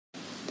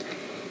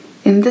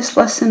In this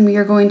lesson, we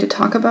are going to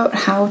talk about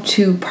how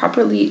to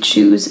properly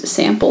choose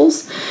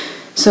samples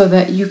so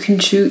that you can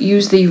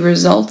use the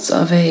results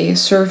of a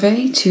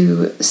survey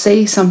to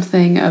say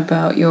something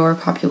about your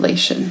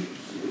population.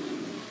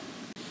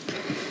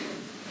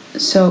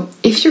 So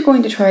if you're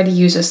going to try to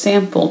use a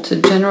sample to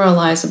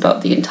generalize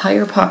about the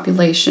entire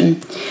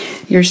population,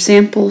 your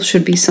sample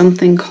should be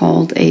something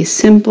called a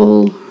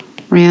simple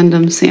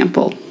random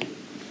sample.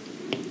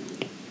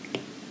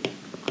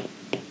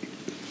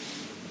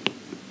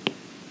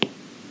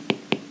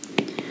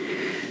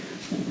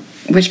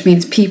 Which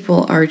means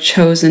people are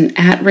chosen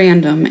at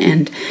random,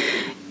 and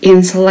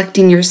in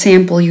selecting your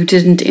sample, you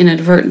didn't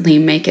inadvertently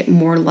make it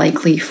more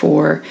likely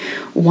for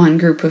one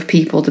group of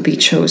people to be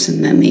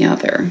chosen than the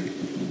other.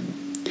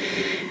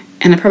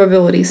 And a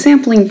probability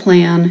sampling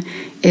plan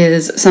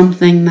is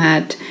something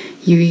that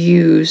you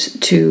use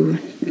to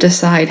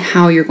decide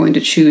how you're going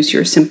to choose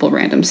your simple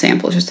random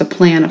sample. It's just a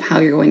plan of how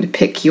you're going to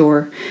pick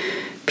your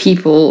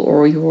people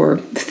or your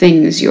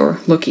things you're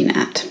looking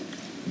at.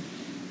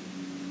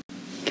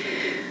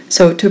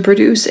 So to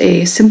produce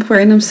a simple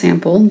random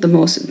sample, the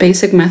most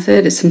basic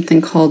method is something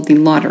called the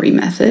lottery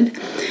method.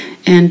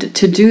 And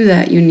to do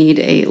that, you need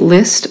a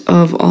list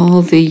of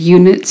all the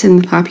units in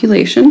the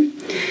population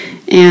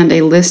and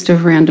a list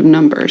of random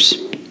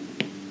numbers.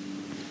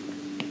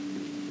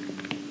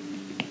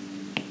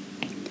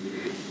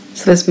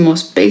 So this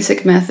most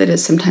basic method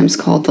is sometimes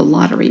called the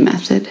lottery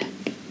method.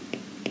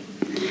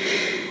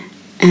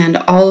 And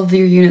all of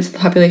your units of the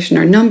population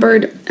are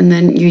numbered, and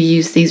then you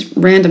use these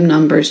random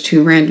numbers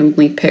to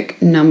randomly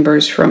pick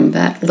numbers from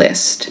that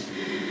list.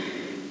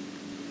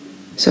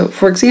 So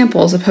for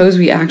example, suppose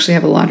we actually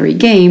have a lottery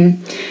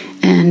game,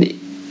 and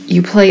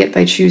you play it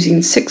by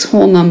choosing 6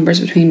 whole numbers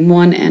between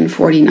 1 and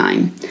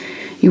 49.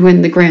 You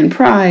win the grand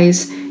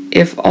prize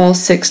if all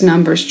 6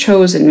 numbers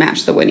chosen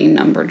match the winning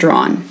number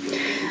drawn.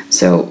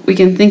 So we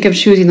can think of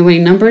choosing the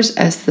winning numbers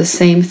as the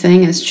same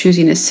thing as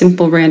choosing a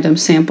simple random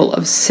sample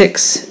of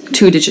 6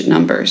 two-digit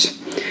numbers.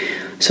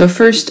 So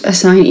first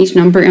assign each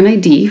number an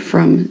ID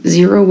from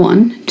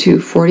 01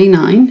 to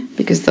 49,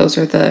 because those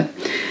are the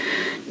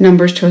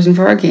numbers chosen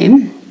for our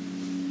game.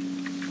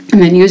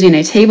 And then using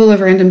a table of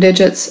random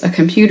digits, a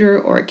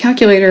computer, or a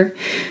calculator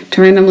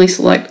to randomly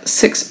select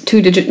 6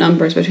 two-digit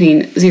numbers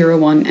between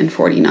 01 and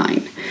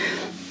 49.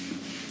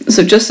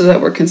 So just so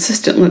that we're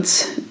consistent,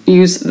 let's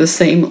use the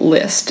same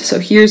list. So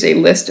here's a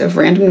list of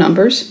random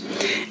numbers,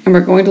 and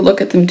we're going to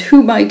look at them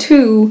 2 by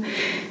 2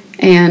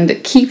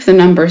 and keep the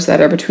numbers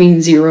that are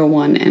between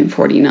 01 and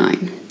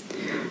 49.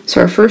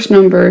 So our first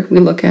number we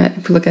look at,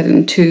 if we look at it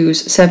in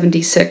 2s,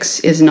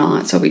 76 is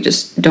not, so we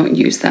just don't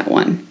use that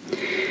one.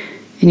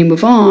 And you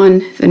move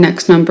on, the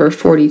next number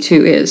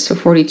 42 is, so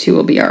 42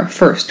 will be our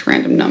first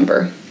random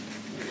number.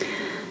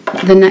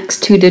 The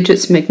next 2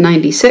 digits make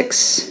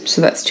 96,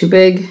 so that's too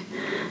big.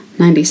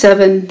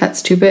 97,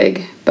 that's too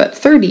big, but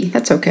 30,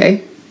 that's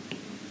okay.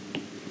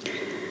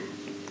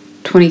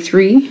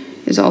 23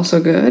 is also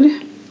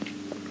good.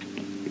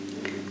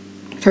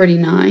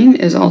 39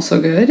 is also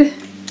good. I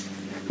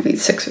need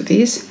 6 of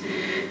these.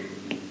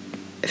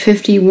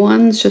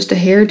 51's just a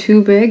hair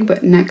too big,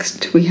 but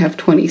next we have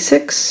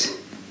 26.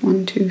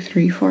 1, 2,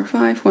 3, 4,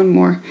 5, one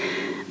more.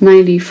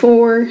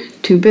 94,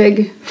 too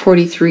big.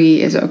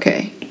 43 is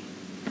okay.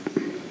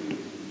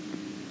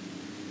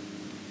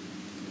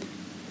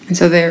 And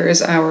so there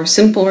is our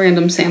simple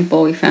random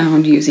sample we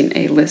found using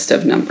a list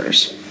of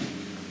numbers.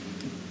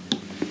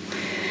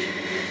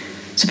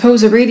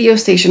 Suppose a radio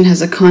station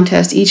has a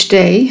contest each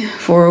day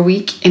for a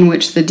week in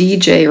which the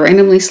DJ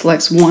randomly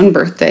selects one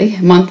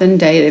birthday, month and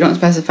day, they don't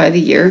specify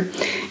the year,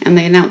 and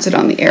they announce it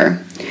on the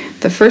air.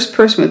 The first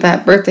person with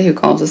that birthday who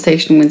calls the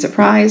station wins a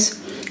prize,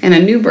 and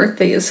a new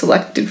birthday is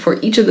selected for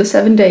each of the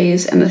 7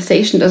 days, and the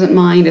station doesn't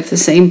mind if the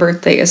same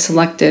birthday is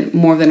selected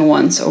more than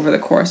once over the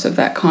course of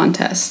that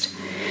contest.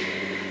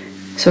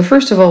 So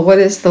first of all, what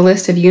is the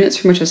list of units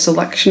from which a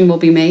selection will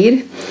be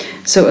made?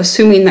 So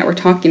assuming that we're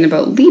talking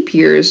about leap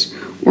years,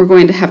 we're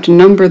going to have to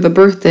number the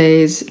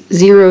birthdays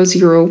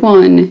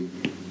 001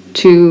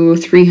 to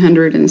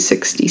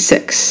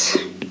 366.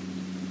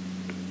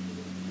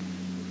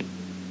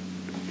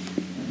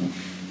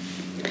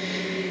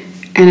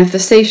 And if the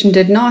station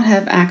did not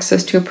have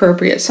access to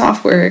appropriate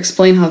software,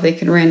 explain how they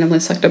could randomly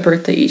select a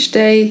birthday each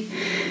day.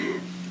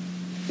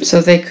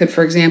 So they could,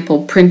 for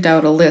example, print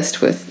out a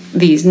list with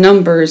these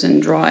numbers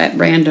and draw at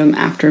random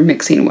after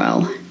mixing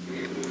well.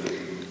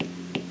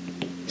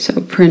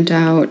 So print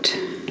out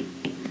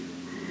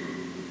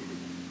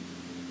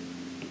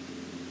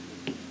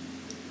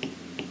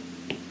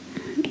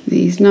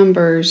these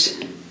numbers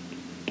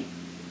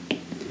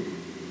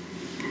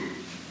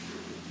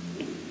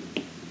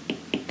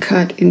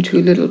cut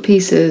into little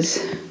pieces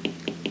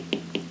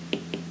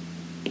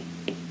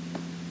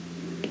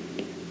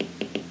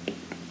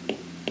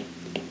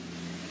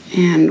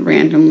and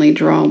randomly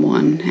draw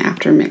one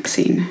after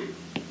mixing.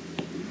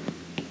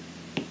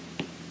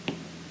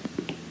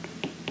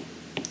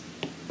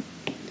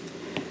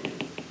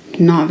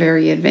 Not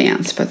very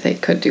advanced, but they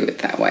could do it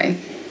that way.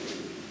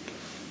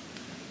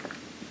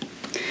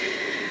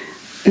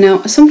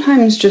 Now,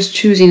 sometimes just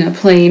choosing a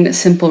plain,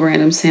 simple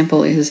random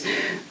sample is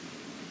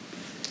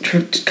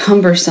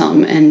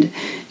cumbersome, and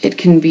it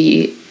can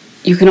be,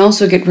 you can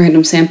also get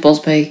random samples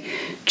by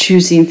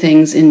choosing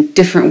things in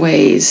different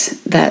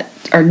ways that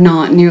are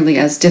not nearly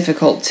as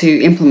difficult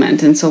to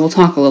implement, and so we'll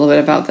talk a little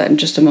bit about that in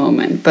just a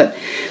moment. But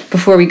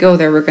before we go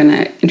there, we're going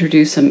to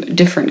introduce some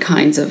different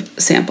kinds of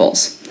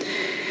samples.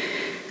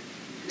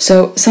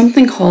 So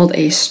something called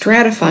a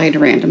stratified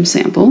random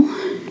sample.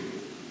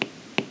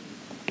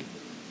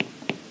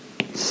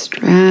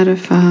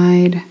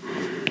 Stratified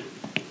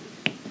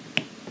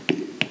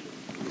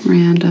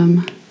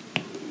random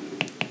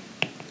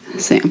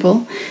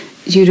sample.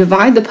 You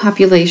divide the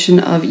population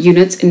of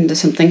units into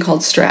something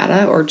called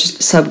strata, or just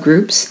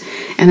subgroups,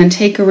 and then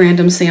take a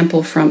random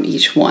sample from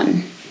each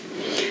one.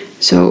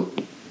 So,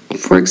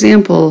 for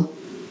example,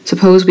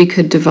 suppose we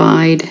could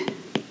divide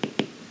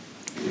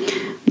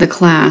the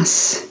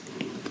class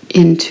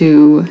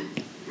into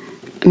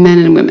men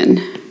and women,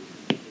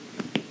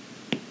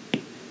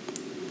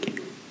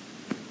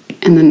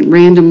 and then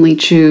randomly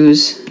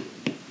choose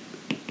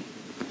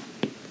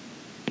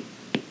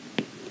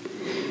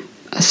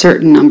a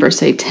certain number,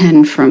 say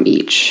 10 from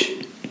each.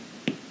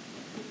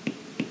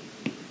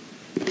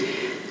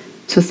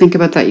 So think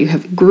about that. You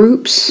have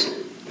groups.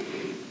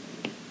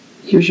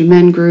 Here's your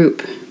men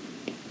group.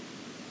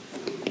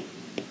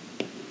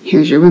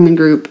 Here's your women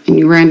group, and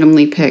you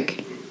randomly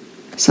pick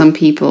some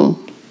people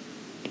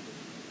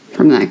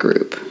from that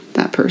group.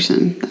 That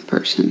person, that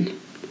person,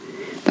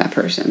 that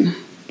person.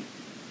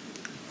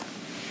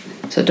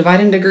 So divide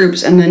into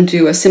groups and then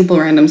do a simple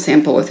random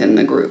sample within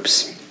the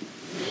groups.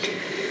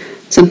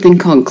 Something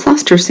called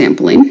cluster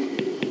sampling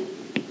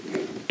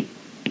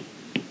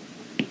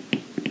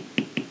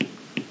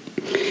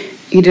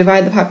you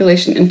divide the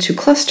population into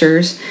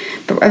clusters,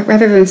 but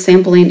rather than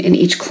sampling in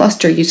each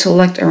cluster, you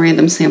select a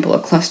random sample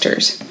of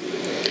clusters.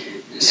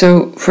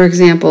 So, for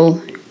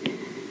example,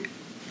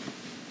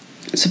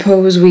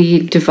 suppose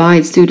we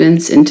divide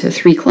students into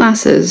 3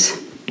 classes.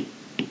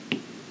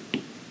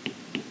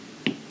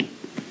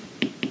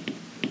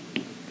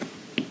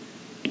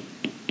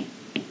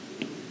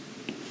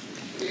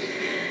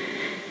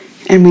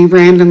 And we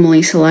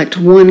randomly select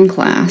one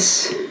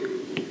class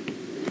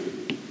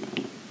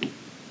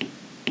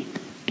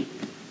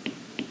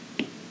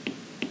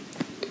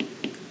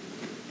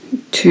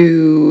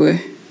to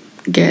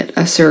get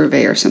a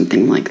survey or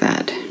something like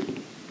that.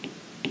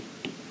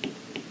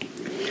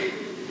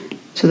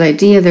 So the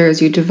idea there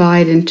is you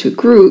divide into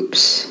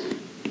groups,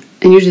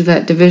 and usually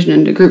that division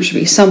into groups should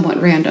be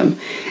somewhat random,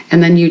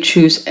 and then you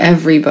choose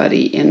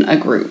everybody in a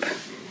group,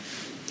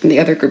 and the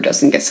other group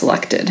doesn't get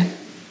selected.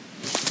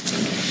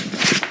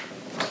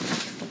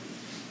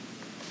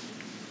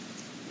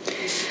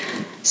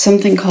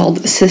 Something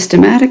called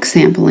systematic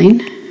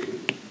sampling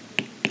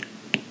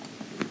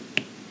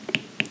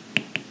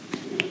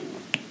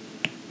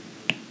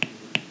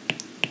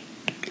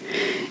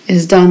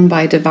is done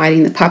by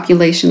dividing the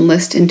population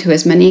list into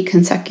as many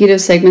consecutive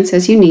segments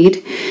as you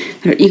need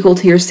that are equal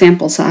to your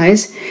sample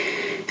size,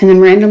 and then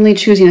randomly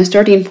choosing a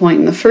starting point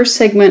in the first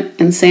segment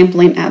and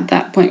sampling at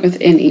that point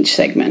within each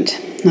segment.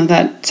 Now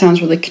that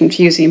sounds really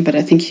confusing, but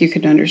I think you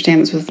could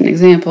understand this with an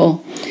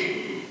example.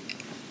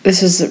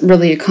 This is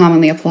really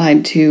commonly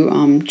applied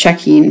to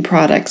checking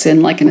products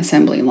in like an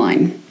assembly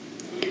line.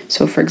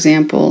 So for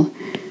example,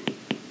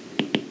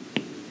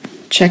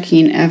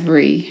 checking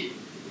every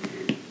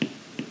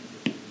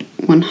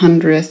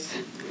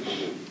 100th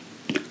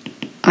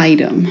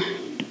item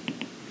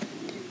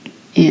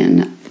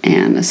in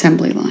an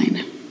assembly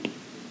line.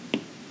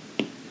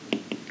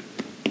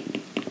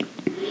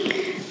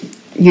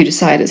 You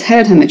decide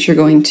ahead of time that you're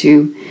going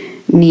to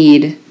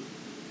need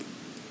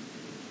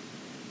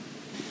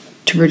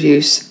to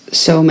produce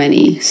so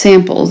many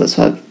samples. That's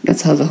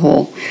how the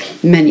whole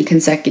many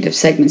consecutive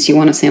segments. You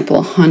want to sample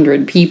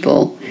 100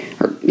 people,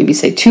 or maybe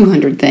say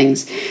 200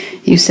 things.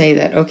 You say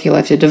that, okay, well, I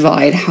have to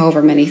divide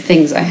however many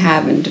things I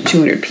have into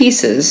 200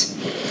 pieces,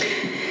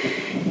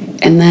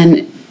 and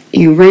then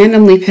you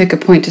randomly pick a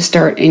point to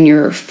start in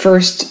your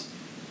first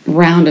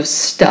round of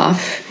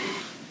stuff,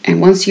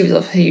 and once you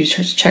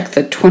check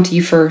the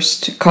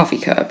 21st coffee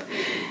cup,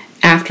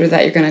 after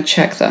that you're going to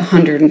check the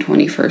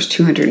 121st,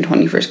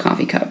 221st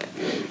coffee cup.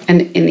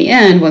 And in the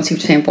end, once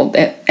you've sampled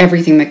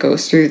everything that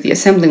goes through the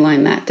assembly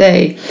line that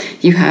day,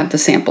 you have the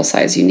sample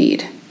size you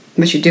need.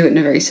 But you do it in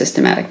a very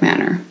systematic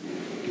manner.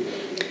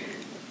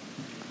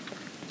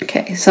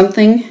 Okay,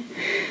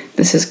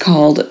 this is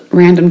called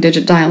random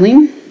digit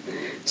dialing.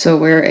 So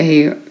where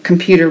a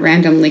computer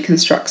randomly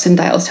constructs and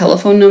dials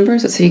telephone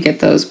numbers. That's how you get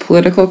those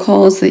political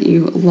calls that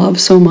you love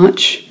so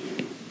much.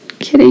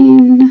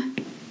 Kidding.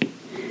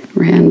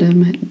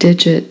 Random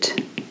digit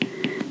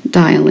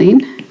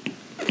dialing.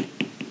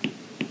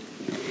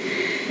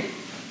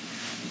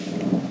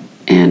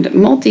 And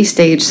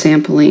multi-stage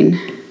sampling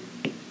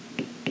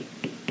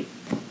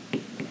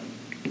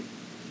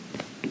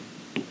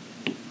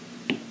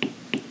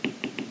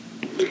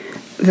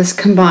this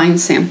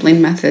combines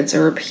sampling methods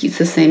or repeats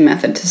the same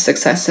method to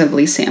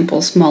successively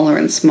sample smaller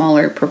and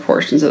smaller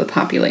proportions of the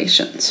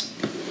populations.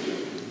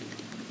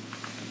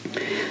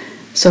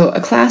 So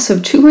a class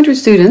of 200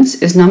 students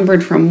is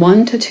numbered from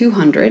 1 to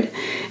 200,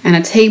 and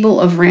a table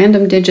of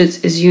random digits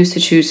is used to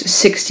choose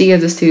 60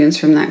 of the students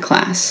from that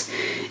class.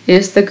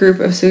 Is the group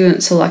of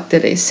students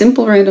selected a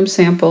simple random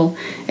sample,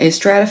 a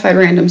stratified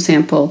random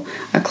sample,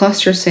 a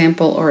cluster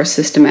sample, or a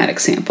systematic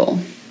sample?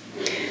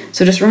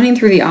 So just running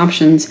through the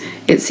options,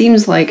 it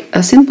seems like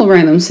a simple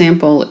random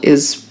sample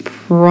is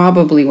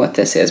probably what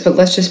this is, but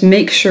let's just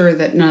make sure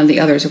that none of the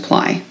others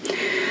apply.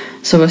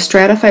 So a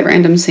stratified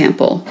random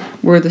sample,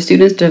 where the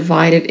students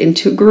divided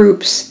into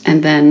groups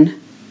and then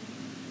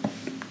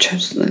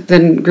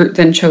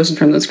chosen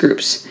from those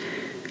groups.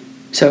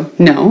 So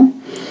no.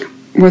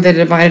 Were they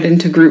divided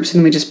into groups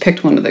and we just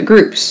picked one of the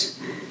groups?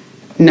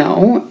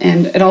 No.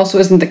 And it also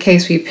isn't the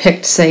case we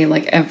picked, say,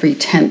 like every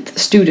 10th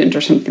student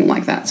or something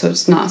like that. So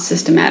it's not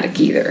systematic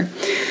either.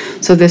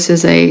 So this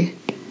is a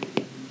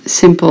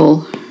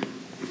simple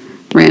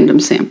random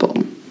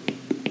sample.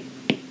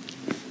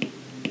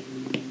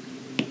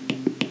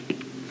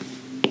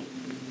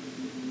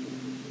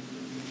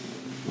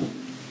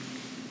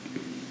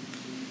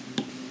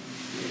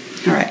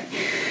 All right.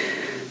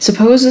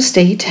 Suppose a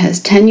state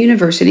has 10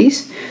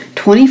 universities,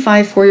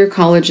 25 four-year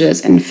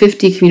colleges, and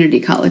 50 community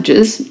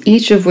colleges,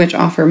 each of which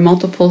offer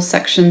multiple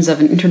sections of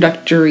an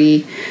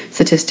introductory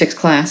statistics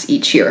class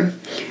each year.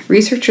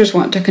 Researchers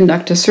want to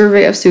conduct a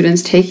survey of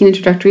students taking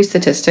introductory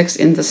statistics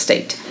in the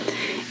state.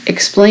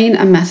 Explain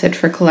a method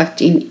for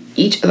collecting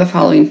each of the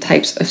following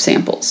types of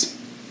samples.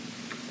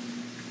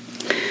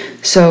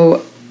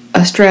 So,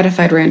 a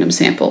stratified random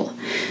sample.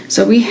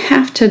 So we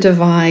have to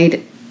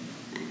divide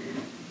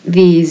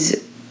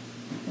these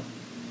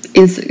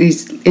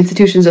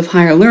institutions of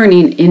higher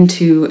learning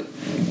into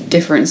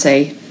different,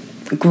 say,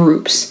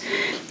 groups.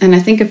 And I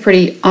think a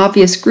pretty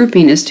obvious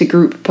grouping is to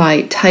group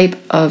by type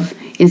of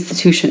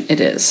institution it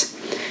is.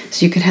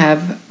 So you could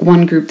have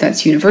one group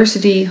that's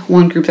university,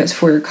 one group that's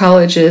four-year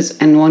colleges,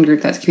 and one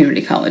group that's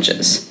community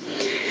colleges.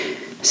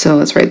 So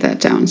let's write that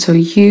down. So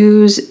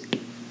use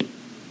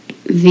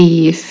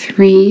the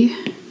 3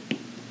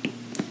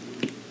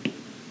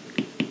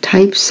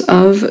 types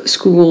of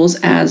schools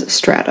as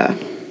strata.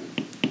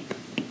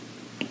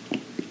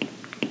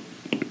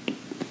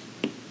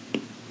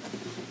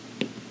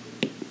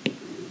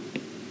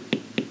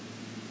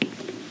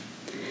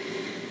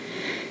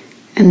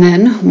 And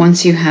then,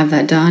 once you have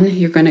that done,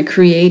 you're going to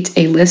create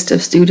a list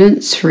of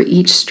students for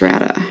each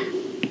strata.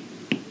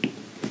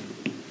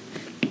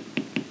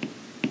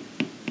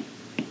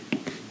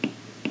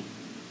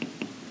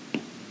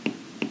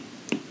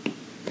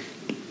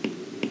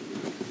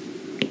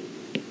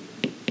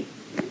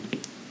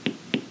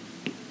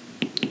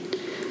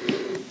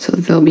 So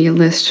there'll be a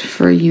list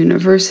for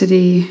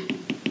university,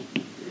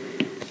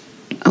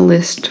 a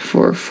list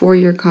for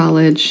four-year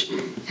college,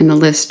 and a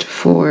list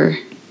for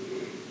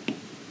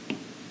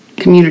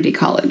community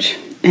college.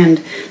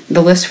 And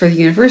the list for the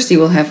university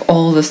will have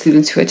all the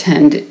students who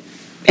attend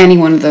any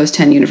one of those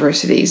 10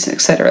 universities,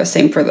 etc.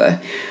 Same for the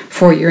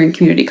four-year and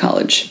community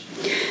college.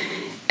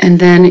 And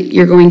then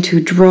you're going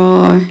to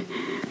draw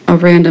a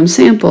random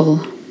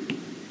sample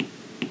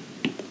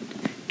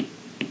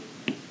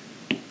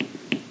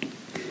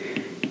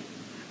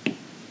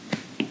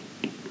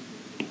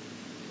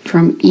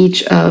from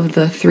each of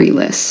the 3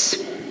 lists.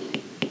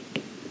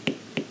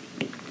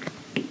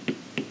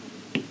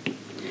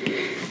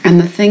 And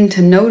the thing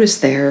to notice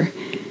there,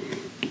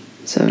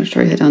 so just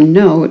write that down,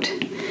 note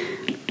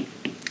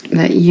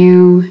that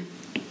you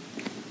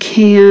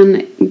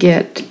can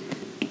get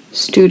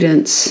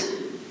students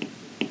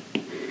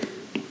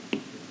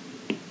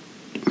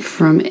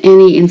from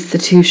any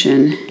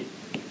institution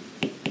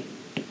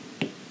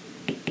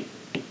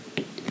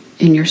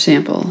in your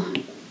sample.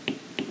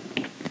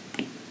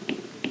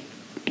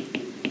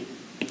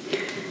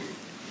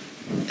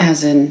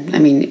 As in, I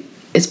mean,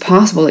 it's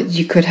possible that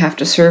you could have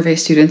to survey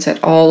students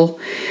at all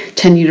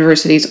 10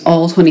 universities,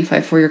 all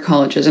 25 four-year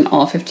colleges, and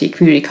all 50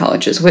 community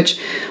colleges, which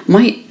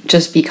might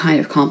just be kind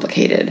of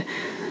complicated.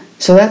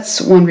 So that's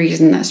one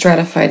reason that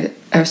stratified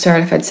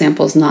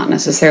sample is not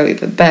necessarily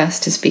the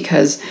best, is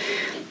because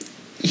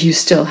you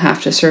still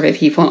have to survey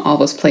people in all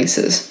those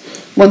places.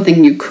 One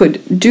thing you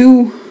could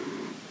do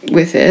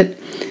with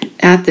it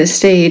at this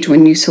stage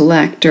when you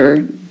select or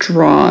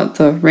draw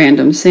the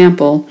random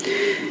sample,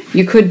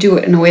 you could do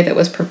it in a way that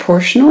was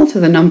proportional to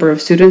the number of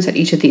students at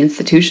each of the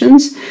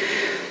institutions.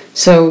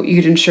 So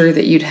you'd ensure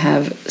that you'd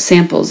have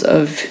samples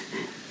of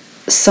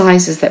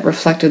sizes that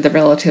reflected the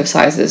relative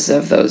sizes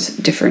of those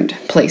different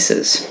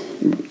places.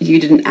 You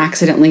didn't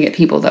accidentally get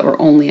people that were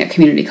only at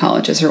community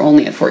colleges or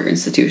only at four-year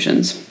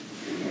institutions.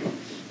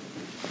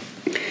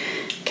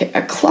 Okay,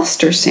 a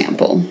cluster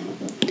sample.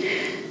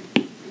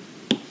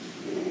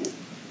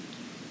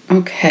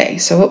 Okay,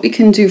 so what we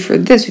can do for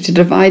this, we have to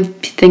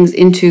divide things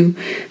into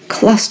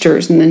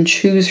clusters and then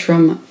choose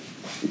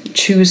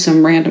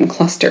some random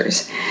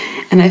clusters.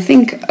 And I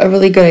think a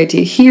really good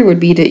idea here would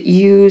be to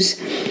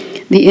use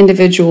the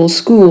individual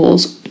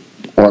schools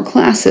or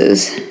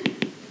classes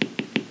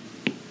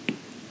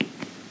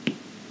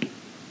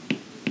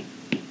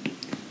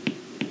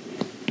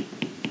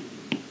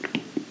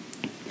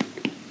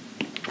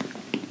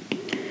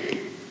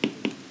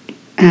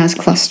as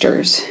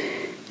clusters,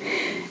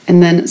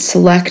 and then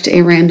select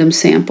a random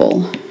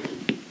sample.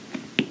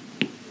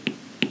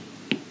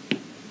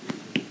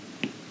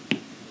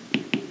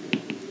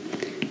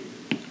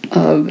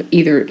 Of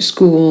either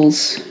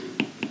schools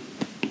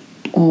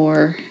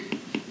or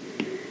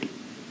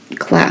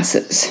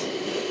classes.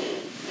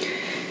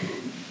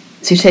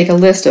 So you take a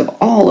list of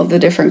all of the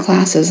different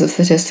classes of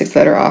statistics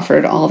that are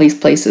offered at all these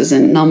places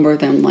and number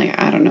them, like,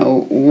 I don't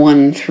know,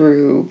 1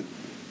 through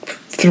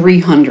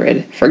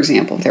 300, for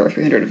example, if there were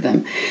 300 of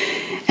them.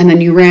 And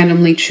then you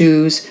randomly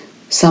choose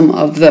some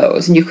of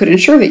those. And you could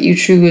ensure that you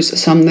choose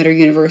some that are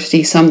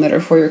university, some that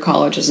are four-year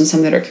colleges, and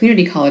some that are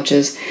community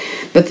colleges.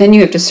 But then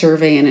you have to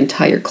survey an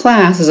entire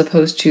class as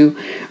opposed to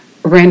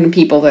random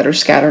people that are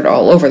scattered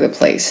all over the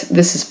place.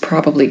 This is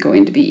probably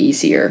going to be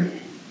easier.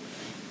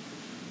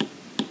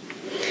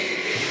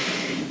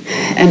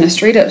 And a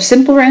straight up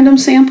simple random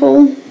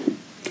sample,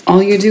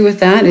 all you do with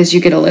that is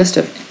you get a list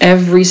of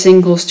every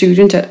single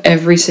student at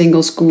every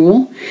single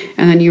school,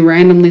 and then you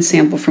randomly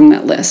sample from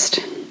that list.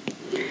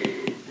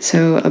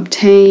 So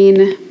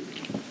obtain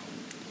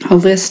a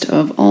list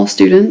of all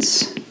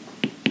students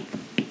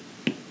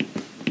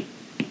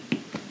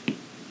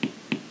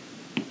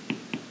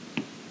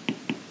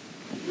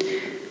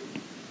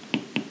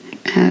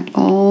at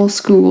all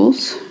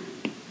schools,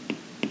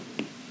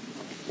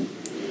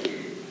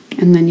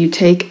 and then you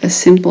take a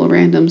simple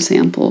random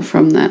sample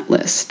from that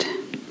list.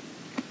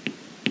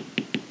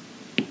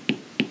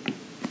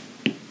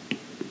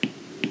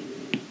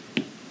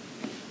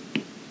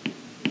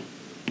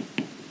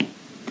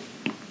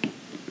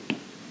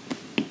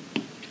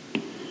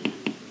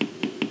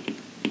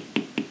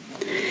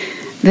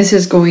 This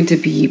is going to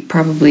be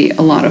probably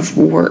a lot of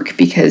work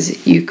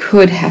because you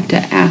could have to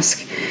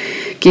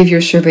give your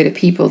survey to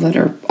people that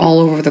are all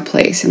over the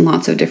place in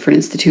lots of different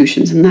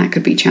institutions, and that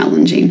could be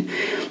challenging.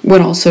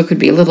 What also could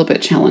be a little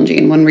bit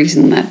challenging, one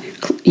reason that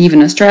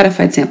even a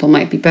stratified sample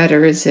might be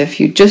better is if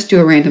you just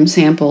do a random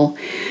sample,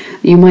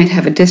 you might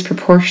have a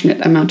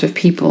disproportionate amount of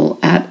people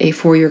at a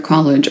four-year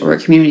college or a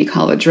community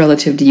college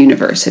relative to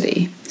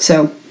university.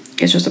 So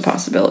it's just a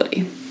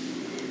possibility.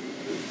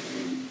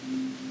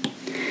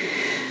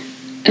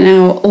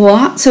 Now,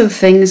 lots of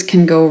things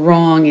can go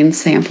wrong in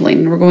sampling,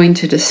 and we're going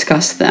to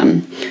discuss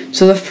them.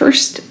 So the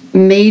first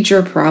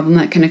major problem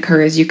that can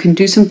occur is you can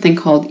do something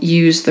called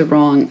use the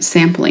wrong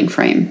sampling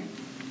frame.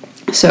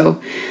 So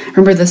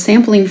remember, the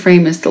sampling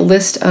frame is the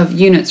list of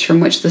units from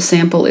which the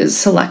sample is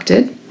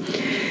selected,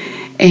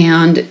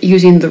 and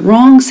using the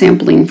wrong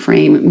sampling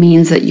frame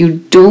means that you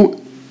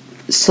don't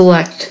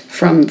select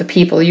from the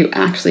people you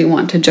actually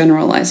want to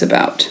generalize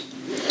about.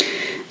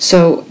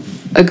 So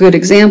a good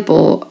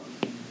example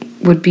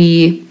would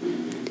be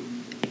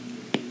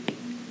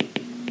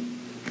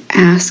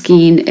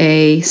asking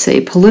a,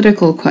 say,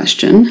 political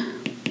question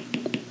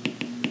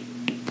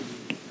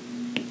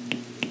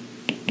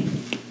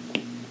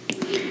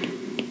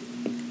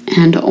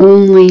and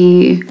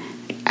only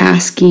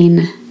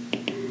asking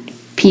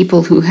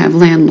people who have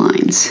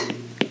landlines.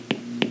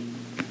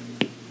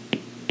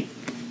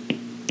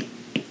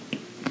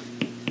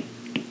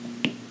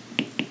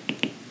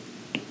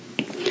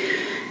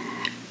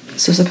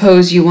 So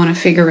suppose you want to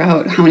figure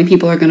out how many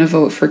people are going to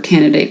vote for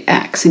candidate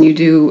X, and you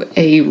do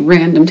a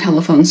random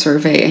telephone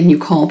survey and you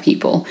call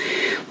people.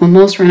 Well,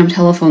 most random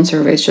telephone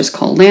surveys just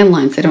call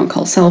landlines, they don't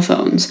call cell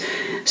phones.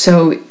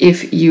 So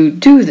if you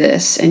do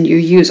this and you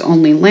use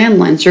only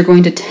landlines, you're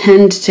going to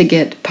tend to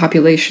get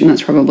population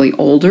that's probably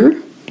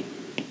older.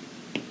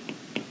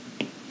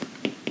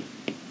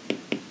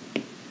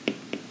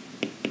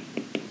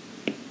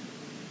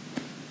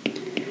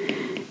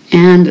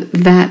 And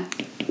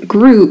that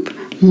group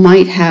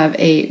might have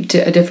a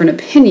different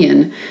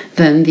opinion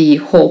than the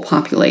whole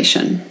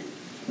population.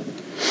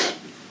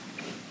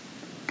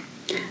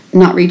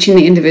 Not reaching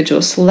the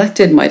individual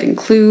selected might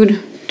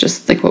include,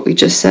 just like what we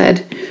just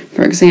said,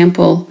 for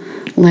example,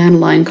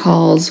 landline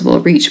calls will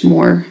reach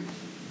more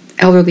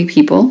elderly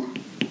people.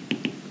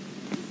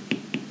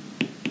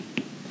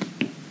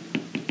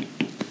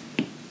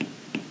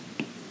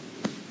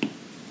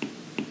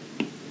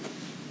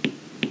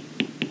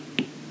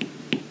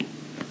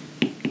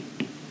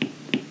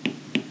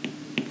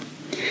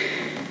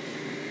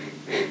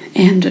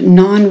 And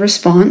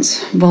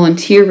non-response,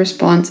 volunteer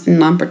response, and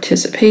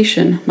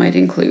non-participation might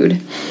include.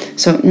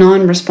 So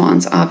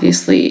non-response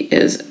obviously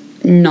is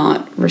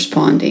not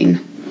responding.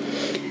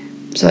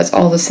 So that's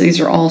all this,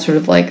 these are all sort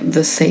of like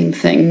the same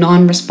thing.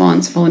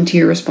 Non-response,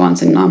 volunteer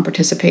response, and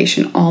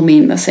non-participation all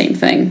mean the same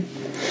thing.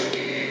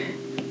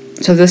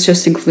 So this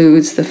just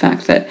includes the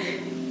fact that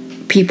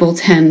people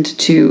tend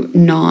to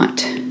not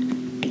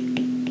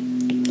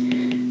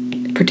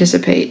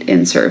participate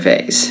in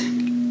surveys.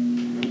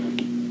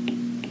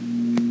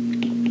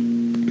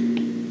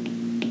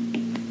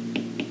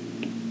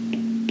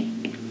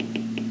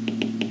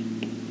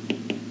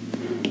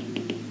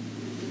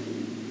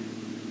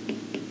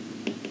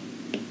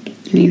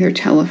 In either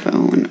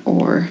telephone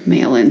or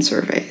mail-in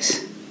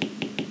surveys.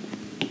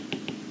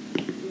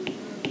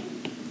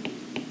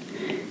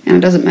 And it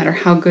doesn't matter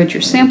how good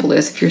your sample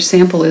is. If your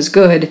sample is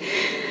good,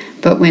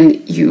 But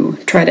when you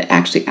try to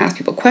actually ask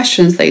people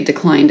questions, they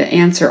decline to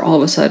answer, all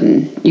of a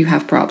sudden you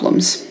have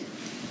problems.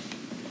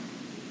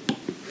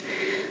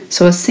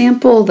 So a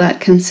sample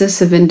that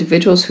consists of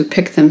individuals who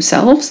pick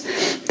themselves,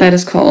 that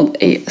is called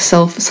a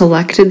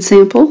self-selected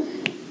sample.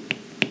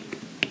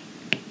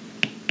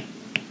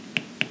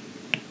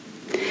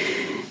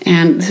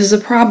 And this is a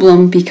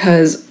problem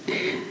because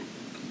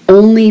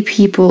only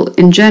people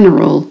in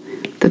general,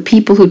 the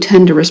people who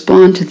tend to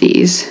respond to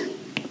these,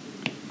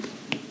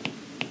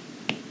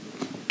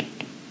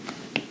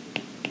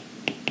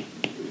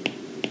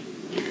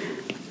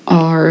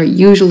 are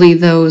usually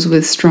those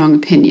with strong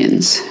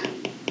opinions.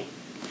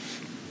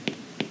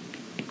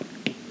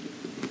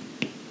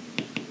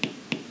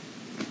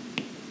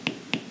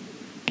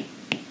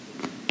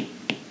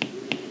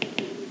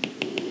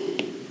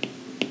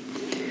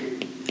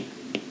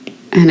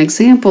 An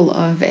example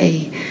of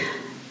a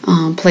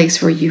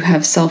place where you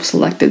have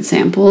self-selected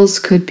samples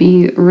could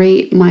be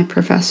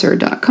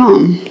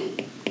ratemyprofessor.com.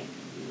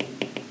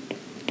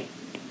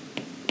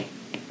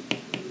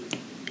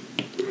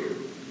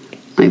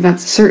 Like,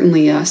 that's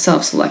certainly a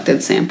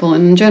self-selected sample,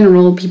 and in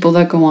general, people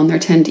that go on there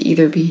tend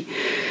to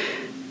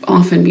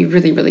often be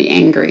really, really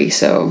angry,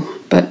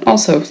 but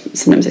also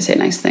sometimes they say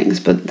nice things,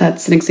 but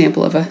that's an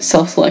example of a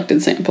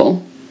self-selected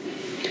sample.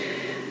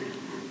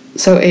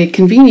 So a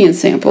convenience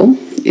sample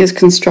is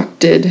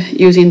constructed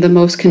using the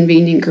most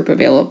convenient group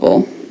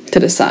available to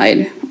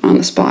decide on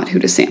the spot who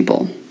to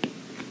sample.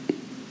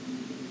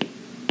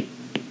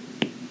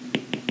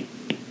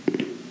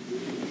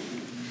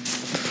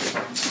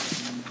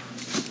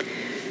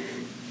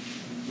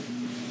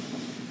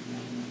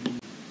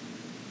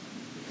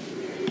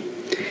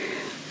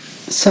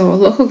 So a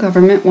local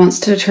government wants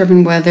to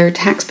determine whether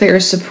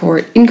taxpayers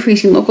support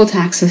increasing local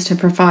taxes to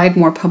provide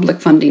more public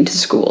funding to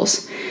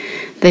schools.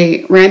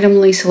 They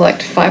randomly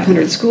select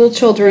 500 school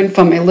children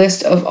from a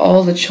list of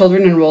all the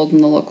children enrolled in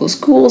the local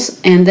schools,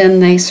 and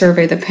then they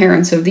survey the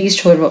parents of these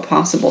children about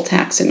possible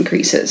tax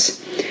increases.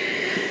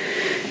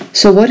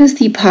 So what is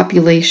the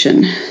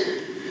population?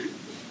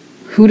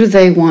 Who do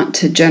they want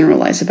to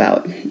generalize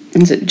about?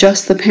 Is it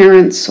just the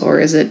parents,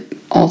 or is it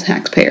all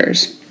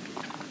taxpayers?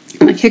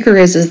 And the kicker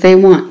is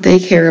they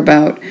care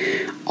about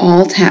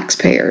all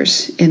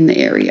taxpayers in the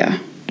area.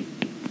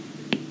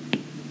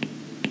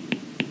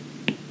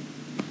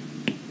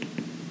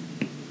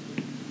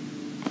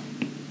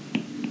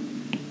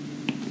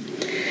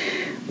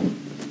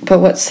 But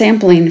what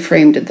sampling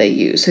frame did they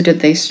use? So did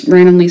they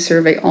randomly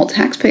survey all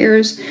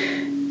taxpayers?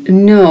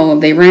 No,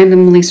 they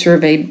randomly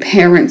surveyed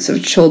parents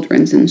of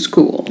children in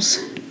schools.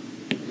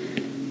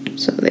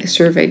 So they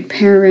surveyed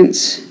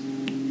parents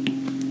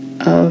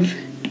of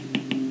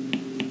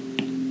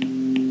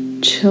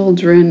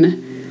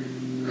children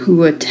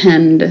who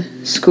attend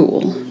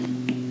school.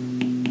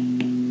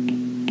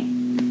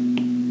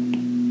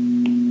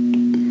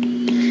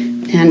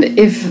 And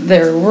if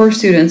there were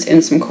students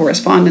in some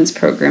correspondence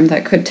program,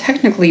 that could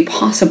technically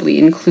possibly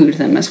include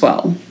them as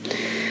well.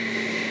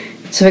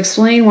 So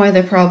explain why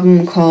the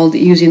problem called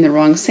using the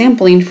wrong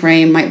sampling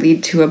frame might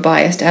lead to a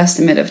biased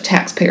estimate of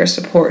taxpayer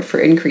support for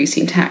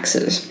increasing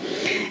taxes.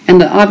 And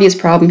the obvious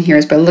problem here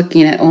is by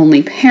looking at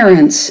only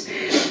parents,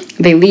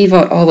 they leave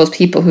out all those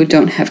people who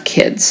don't have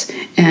kids,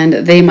 and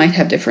they might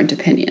have different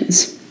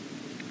opinions.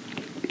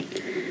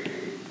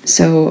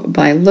 So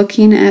by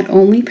looking at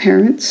only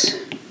parents,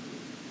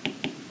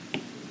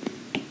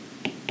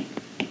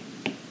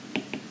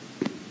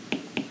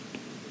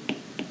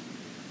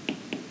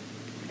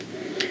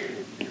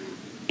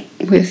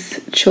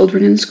 with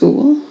children in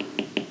school,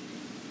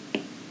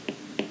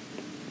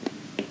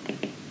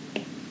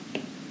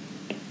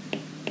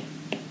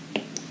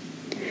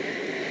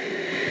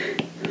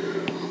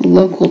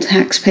 local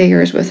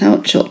taxpayers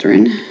without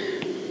children,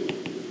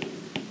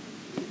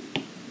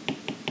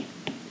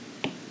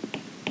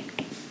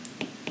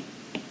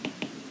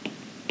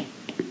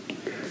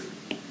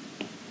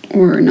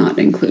 were not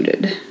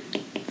included.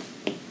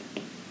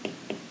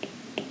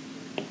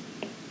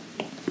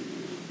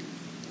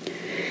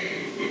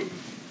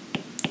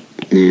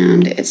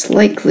 And it's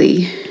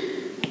likely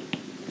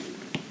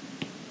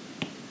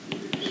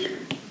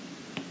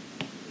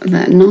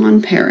that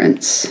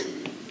non-parents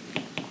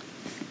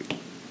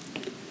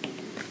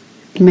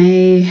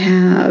may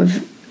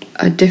have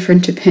a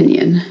different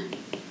opinion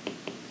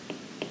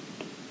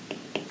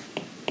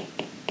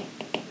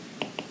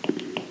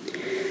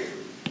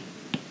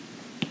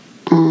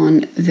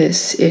on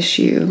this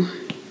issue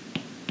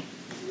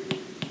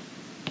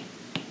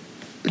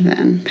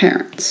than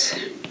parents.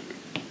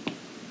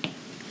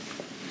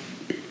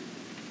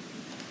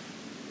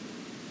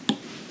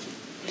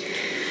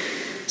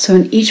 So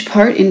in each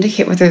part,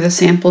 indicate whether the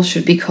sample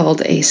should be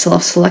called a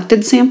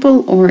self-selected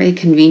sample or a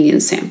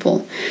convenience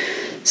sample.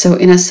 So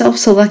in a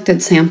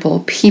self-selected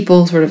sample,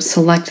 people sort of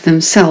select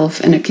themselves,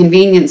 and a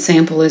convenience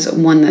sample is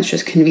one that's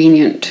just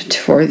convenient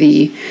for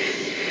the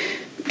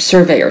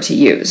surveyor to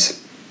use.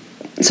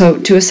 So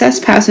to assess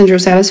passenger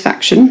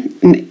satisfaction,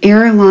 an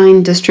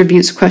airline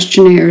distributes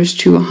questionnaires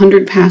to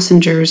 100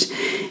 passengers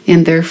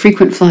in their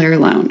frequent flyer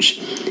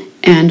lounge.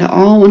 And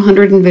all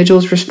 100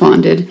 individuals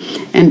responded,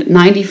 and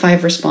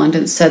 95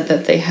 respondents said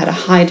that they had a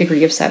high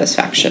degree of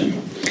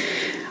satisfaction.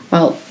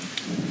 Well,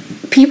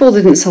 people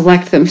didn't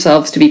select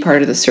themselves to be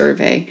part of the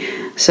survey,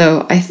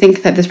 so I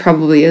think that this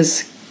probably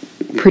is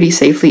pretty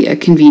safely a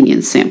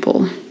convenience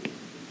sample.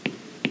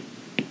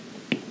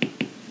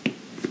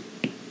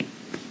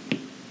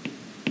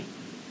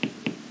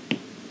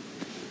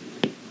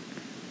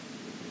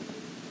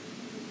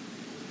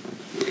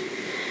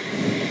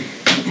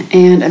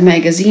 And a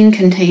magazine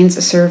contains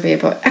a survey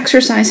about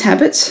exercise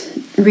habits.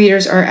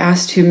 Readers are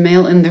asked to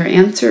mail in their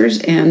answers,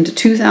 and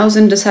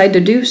 2,000 decide to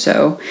do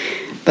so.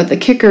 But the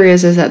kicker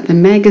is that the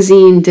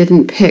magazine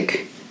didn't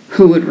pick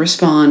who would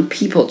respond.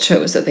 People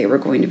chose that they were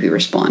going to be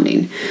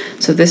responding.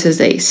 So this is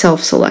a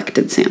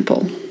self-selected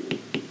sample.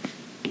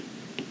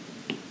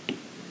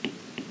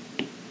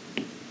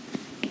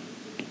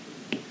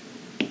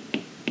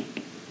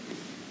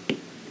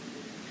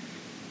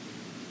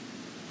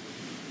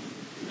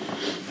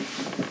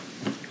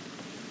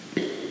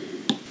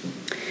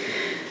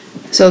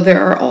 So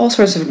there are all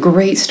sorts of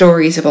great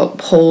stories about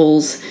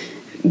polls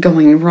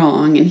going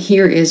wrong, and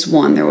here is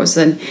one. There was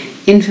an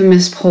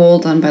infamous poll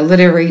done by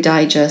Literary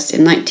Digest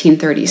in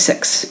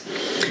 1936.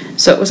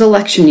 So it was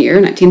election year,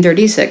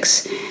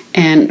 1936,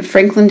 and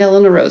Franklin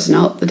Delano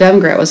Roosevelt, the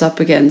Democrat, was up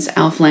against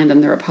Alf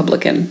Landon, the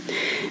Republican.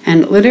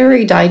 And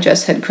Literary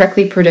Digest had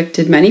correctly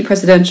predicted many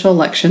presidential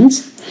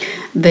elections.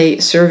 They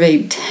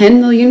surveyed 10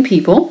 million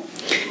people,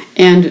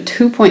 and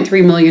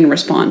 2.3 million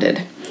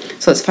responded.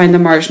 So let's find the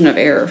margin of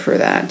error for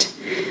that.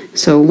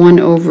 So 1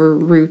 over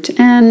root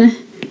n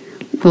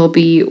will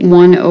be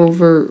 1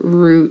 over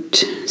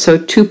root, so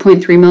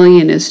 2.3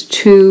 million is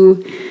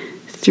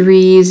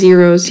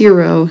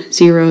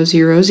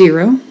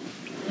 2,300,000.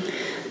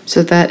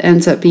 So that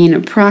ends up being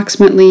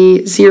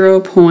approximately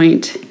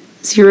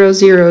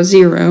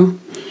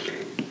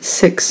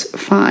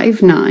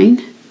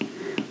 0.000659,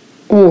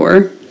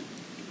 or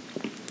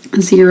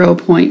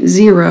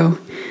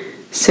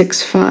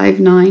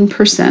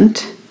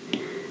 0.0659%.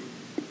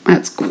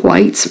 That's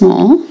quite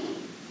small.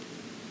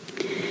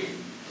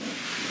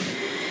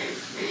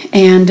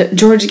 And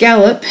George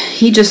Gallup,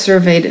 he just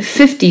surveyed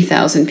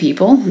 50,000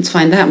 people. Let's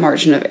find that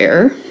margin of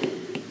error.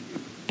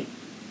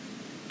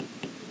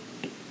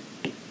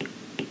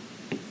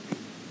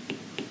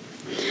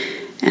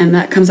 And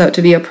that comes out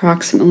to be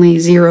approximately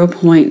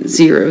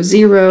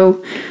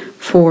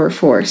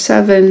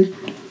 0.00447,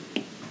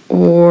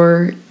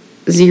 or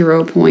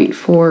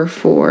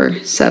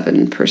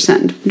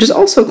 0.447%, which is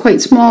also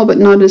quite small, but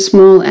not as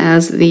small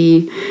as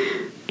the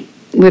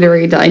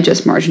Literary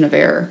Digest margin of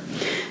error.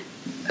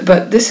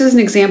 But this is an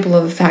example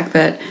of the fact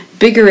that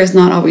bigger is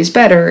not always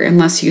better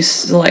unless you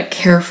select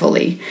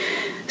carefully.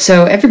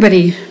 So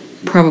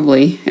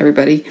probably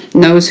everybody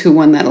knows who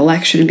won that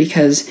election,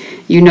 because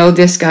you know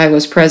this guy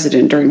was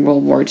president during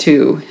World War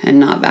II and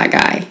not that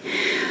guy.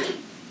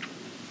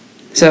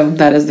 So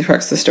that is the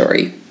crux of the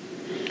story.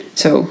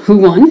 So who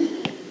won?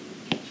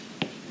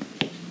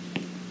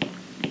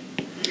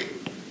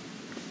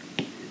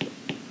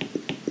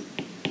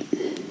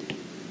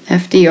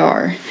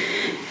 FDR.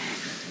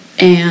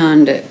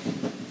 And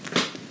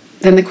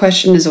then the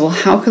question is, well,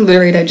 how could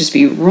Literary Digest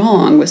be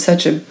wrong with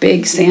such a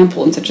big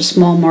sample and such a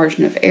small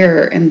margin of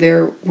error? And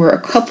there were a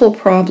couple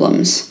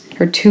problems,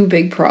 or two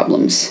big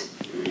problems.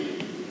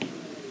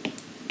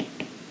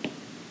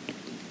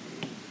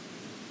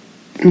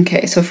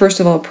 Okay, so first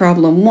of all,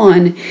 problem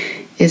one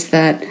is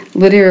that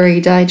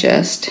Literary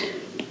Digest,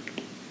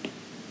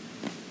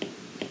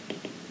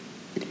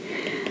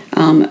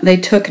 they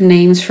took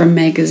names from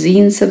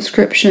magazine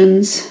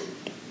subscriptions.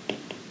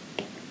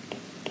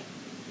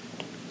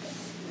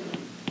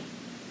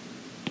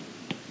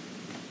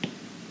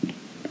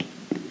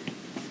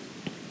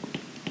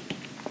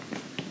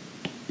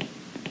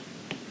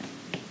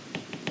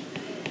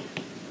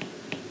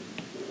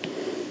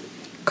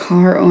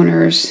 Car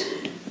owners,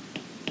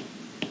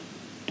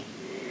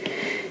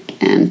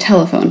 and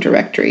telephone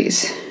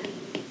directories.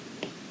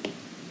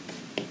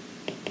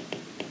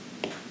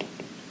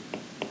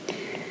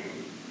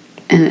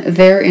 And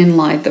therein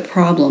lied the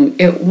problem.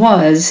 It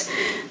was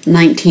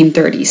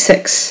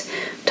 1936.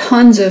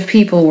 Tons of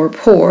people were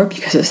poor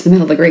because it's the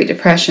middle of the Great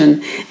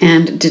Depression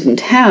and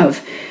didn't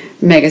have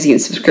magazine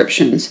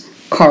subscriptions,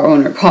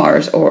 own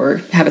cars, or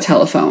have a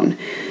telephone.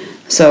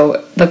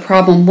 So the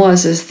problem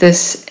was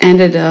this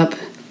ended up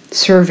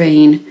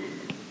surveying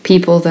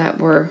people that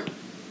were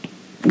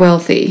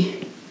wealthy.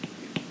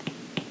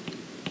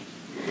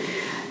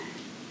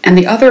 And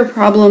the other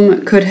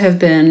problem could have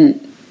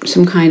been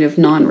some kind of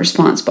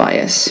non-response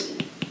bias,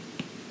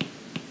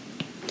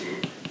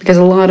 because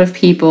a lot of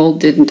people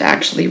didn't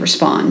actually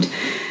respond.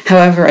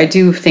 However, I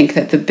do think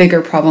that the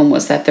bigger problem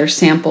was that their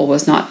sample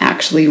was not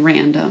actually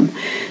random.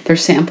 Their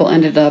sample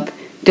ended up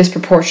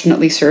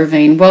disproportionately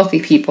surveying wealthy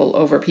people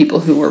over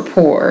people who were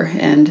poor,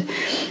 and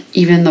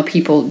even though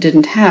people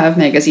didn't have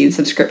magazine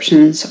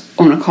subscriptions,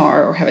 own a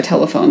car, or have a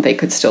telephone, they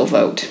could still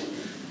vote.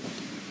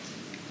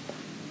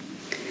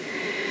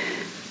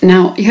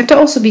 Now, you have to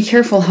also be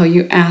careful how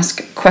you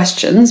ask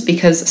questions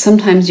because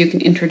sometimes you can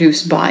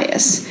introduce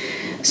bias.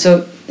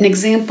 So, an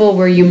example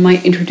where you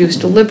might introduce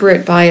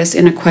deliberate bias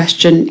in a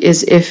question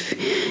is if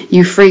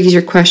you phrase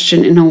your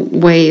question in a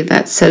way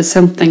that says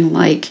something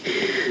like,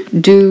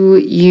 do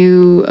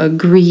you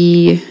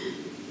agree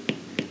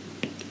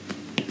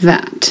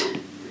that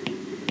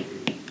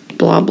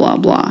blah, blah,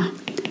 blah?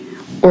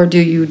 Or do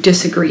you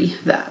disagree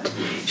that?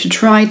 You should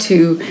try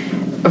to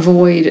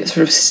avoid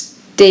sort of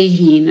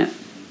stating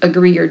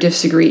agree or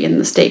disagree in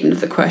the statement of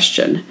the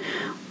question.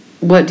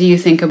 What do you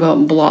think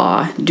about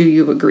blah? Do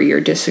you agree or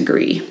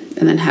disagree?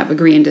 And then have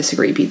agree and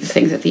disagree be the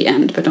things at the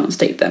end, but don't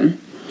state them.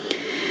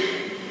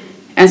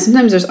 And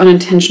sometimes there's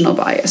unintentional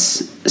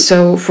bias.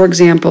 So, for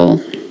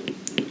example,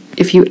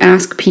 if you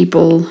ask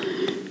people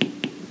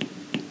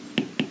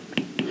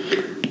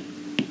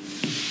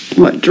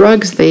what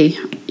drugs they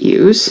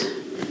use,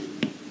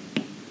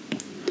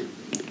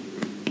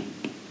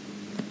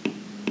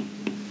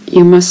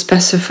 you must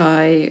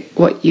specify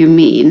what you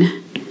mean.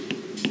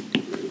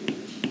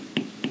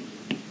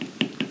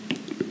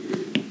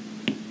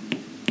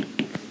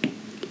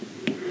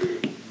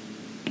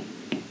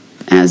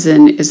 As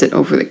in, is it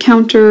over the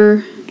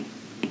counter,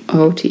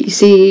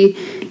 OTC,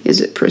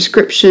 is it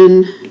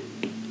prescription,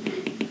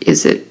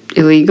 is it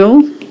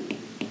illegal?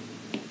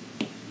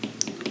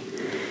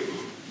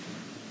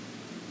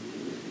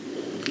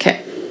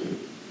 Okay.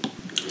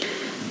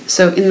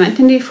 So in the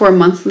 1984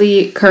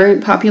 monthly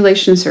current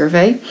population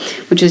survey,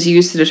 which is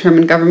used to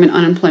determine government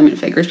unemployment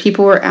figures,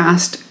 people were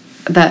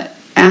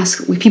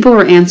people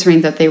were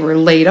answering that they were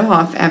laid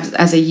off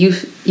as a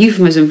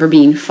euphemism for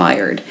being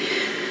fired.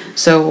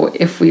 So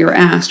if we were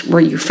asked,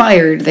 were you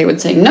fired? They would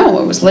say, no,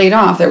 I was laid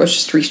off. There was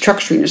just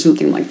restructuring or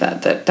something like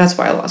that. That's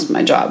why I lost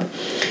my job.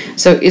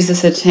 So is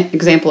this an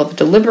example of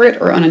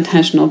deliberate or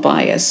unintentional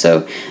bias?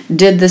 So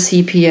did the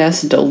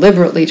CPS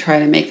deliberately try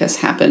to make this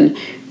happen?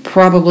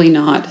 Probably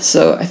not.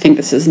 So I think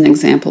this is an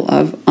example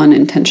of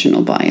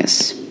unintentional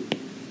bias.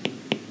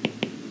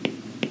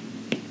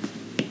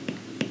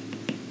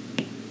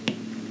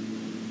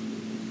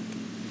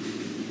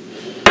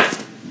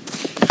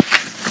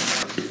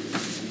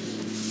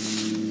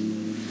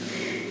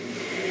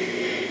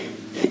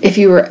 If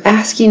you were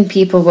asking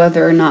people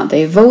whether or not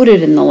they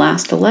voted in the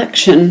last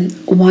election,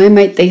 why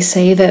might they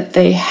say that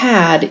they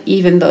had,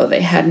 even though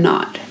they had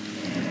not?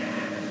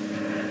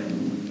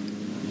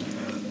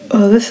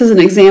 Oh, this is an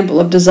example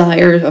of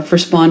desire of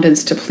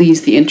respondents to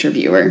please the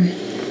interviewer.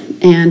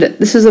 And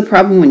this is a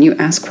problem when you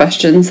ask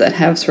questions that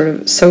have sort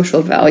of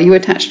social value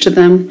attached to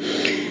them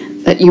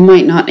that you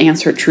might not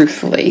answer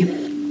truthfully.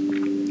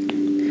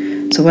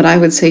 So what I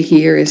would say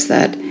here is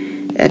that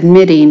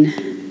admitting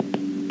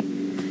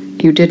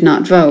you did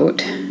not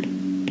vote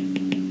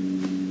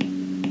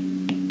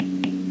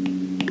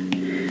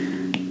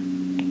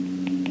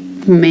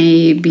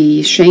may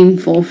be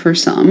shameful for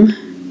some,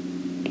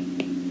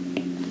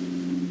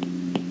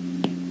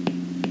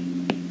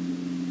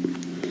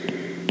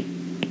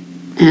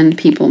 and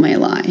people may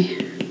lie.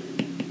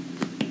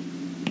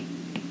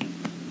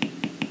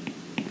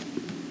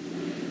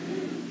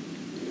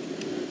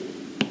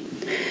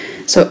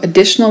 So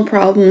additional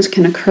problems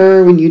can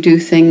occur when you do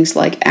things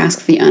like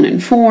ask the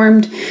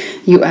uninformed,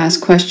 you ask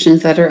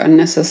questions that are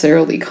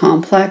unnecessarily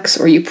complex,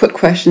 or you put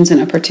questions in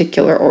a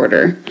particular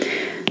order.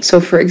 So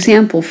for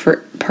example,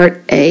 for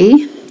part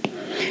A,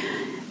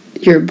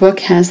 your book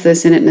has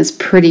this in it and it's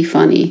pretty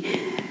funny.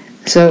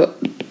 So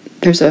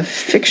there's a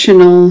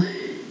fictional,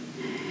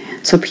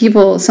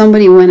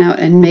 somebody went out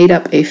and made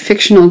up a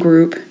fictional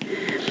group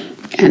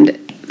and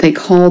they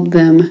called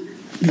them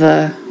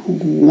the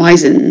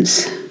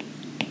Wiseians.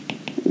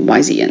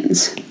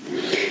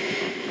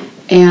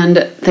 And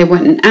they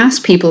went and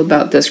asked people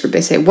about this group.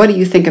 They say, what do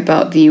you think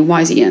about the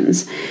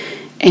Wiseians?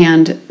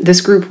 And this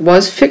group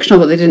was fictional,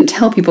 but they didn't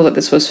tell people that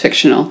this was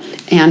fictional.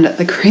 And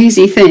the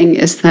crazy thing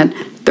is that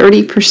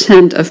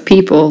 30% of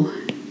people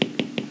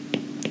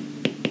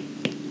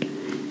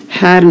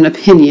had an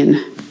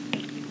opinion.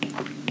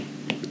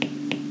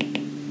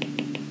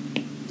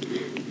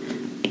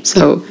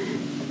 So,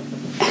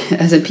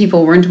 as in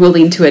people weren't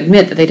willing to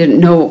admit that they didn't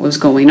know what was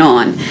going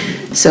on.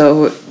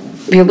 So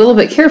be a little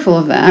bit careful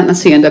of that,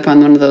 unless you end up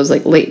on one of those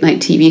like late night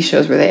TV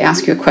shows where they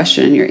ask you a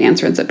question and your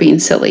answer ends up being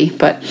silly.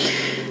 But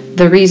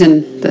the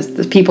reason that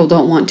the people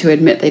don't want to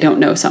admit they don't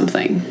know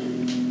something.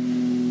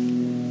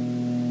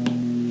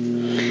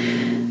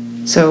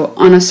 So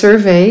on a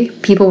survey,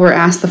 people were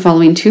asked the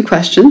following two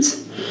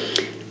questions.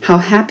 How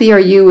happy are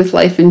you with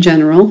life in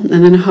general?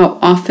 And then how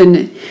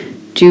often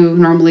do you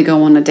normally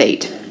go on a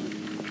date?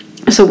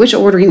 So which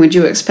ordering would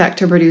you expect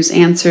to produce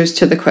answers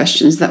to the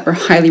questions that were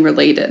highly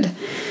related?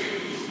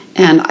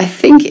 And I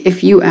think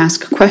if you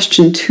ask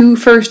question 2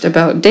 first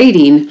about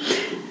dating,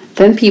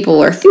 then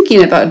people are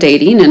thinking about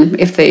dating, and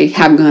if they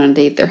have gone on a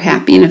date, they're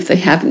happy, and if they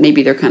haven't,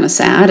 maybe they're kind of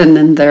sad, and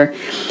then their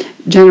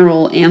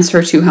general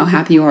answer to how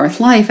happy you are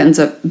with life ends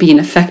up being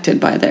affected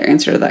by their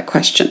answer to that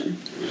question.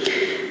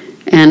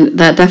 And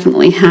that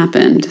definitely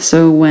happened.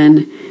 So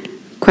when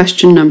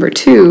question number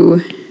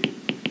 2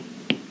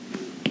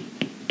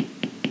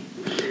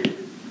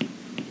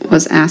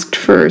 was asked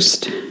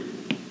first,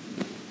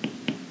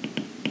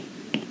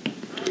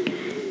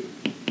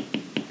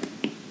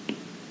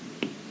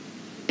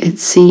 it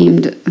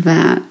seemed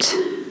that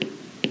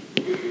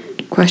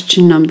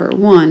question number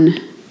 1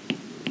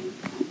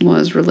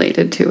 was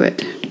related to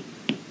it.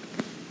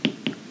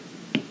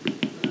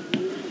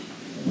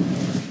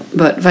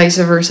 But vice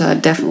versa,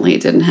 definitely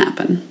it didn't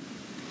happen.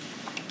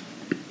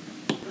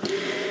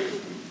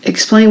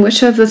 Explain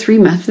which of the 3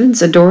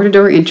 methods, a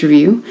door-to-door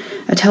interview,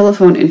 a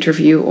telephone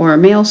interview, or a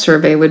mail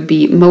survey, would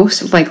be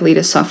most likely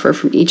to suffer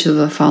from each of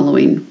the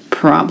following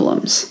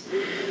problems.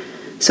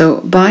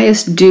 So,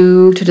 bias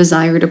due to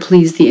desire to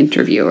please the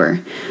interviewer.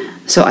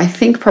 So I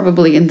think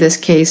probably in this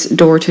case,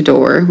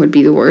 door-to-door would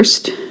be the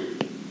worst.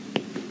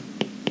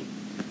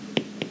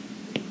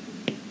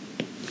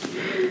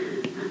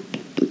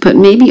 But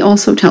maybe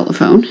also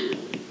telephone.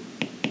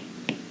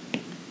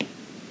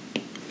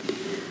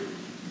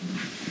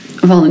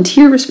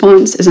 Volunteer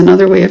response is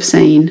another way of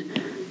saying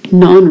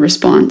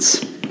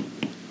non-response.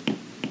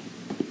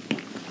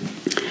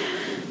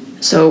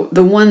 So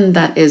the one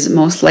that is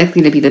most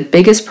likely to be the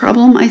biggest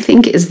problem, I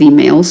think, is the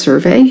mail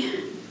survey.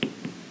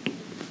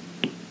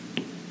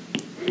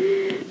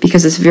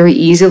 Because it's very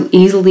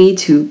easily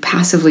to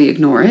passively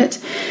ignore it.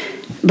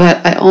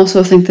 But I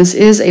also think this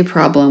is a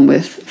problem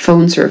with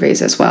phone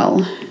surveys as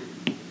well. I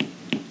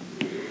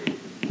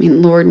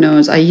mean, Lord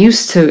knows, I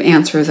used to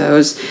answer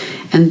those,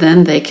 and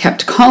then they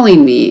kept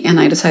calling me, and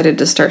I decided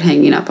to start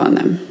hanging up on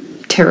them.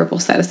 Terrible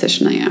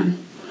statistician I am.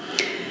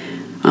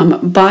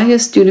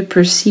 Bias due to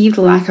perceived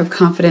lack of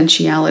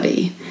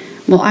confidentiality.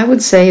 Well, I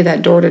would say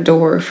that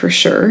door-to-door for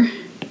sure.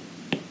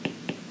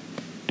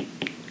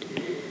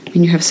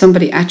 When you have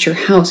somebody at your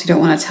house, you don't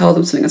want to tell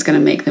them something that's going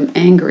to make them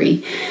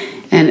angry.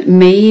 And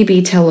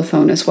maybe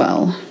telephone as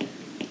well.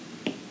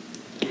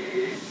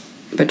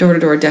 But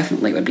door-to-door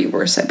definitely would be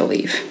worse, I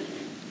believe.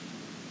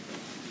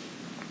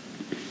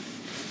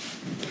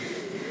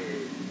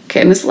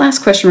 Okay, in this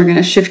last question, we're going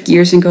to shift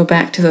gears and go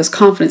back to those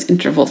confidence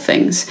interval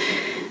things.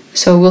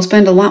 So we'll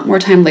spend a lot more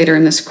time later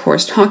in this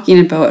course talking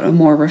about a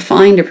more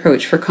refined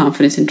approach for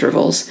confidence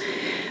intervals.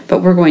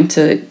 But we're going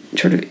to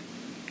sort of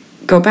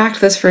go back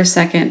to this for a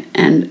second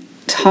and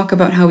talk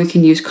about how we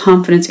can use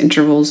confidence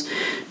intervals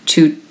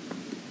to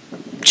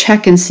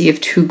check and see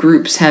if 2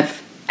 groups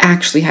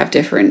actually have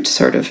different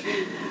sort of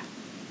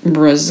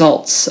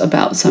results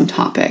about some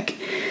topic.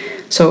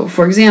 So,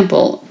 for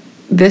example,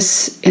 in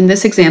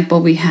this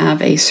example, we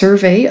have a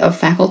survey of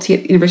faculty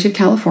at the University of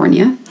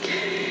California,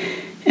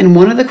 and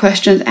one of the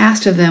questions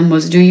asked of them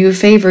was, do you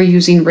favor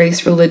using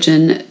race,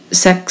 religion,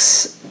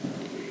 sex,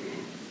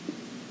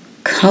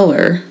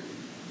 color,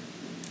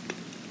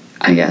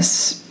 I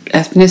guess,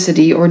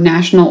 ethnicity, or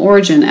national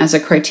origin as a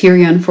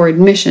criterion for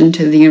admission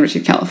to the University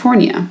of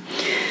California?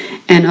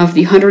 And of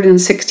the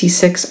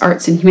 166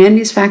 arts and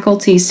humanities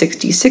faculty,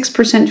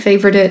 66%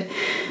 favored it,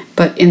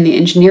 but in the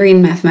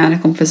engineering,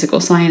 mathematical, and physical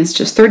science,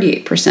 just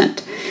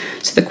 38%.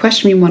 So the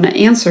question we want to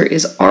answer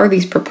is, are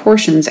these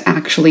proportions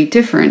actually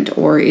different,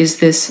 or is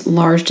this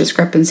large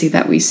discrepancy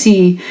that we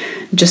see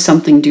just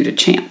something due to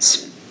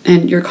chance?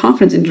 And your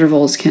confidence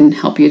intervals can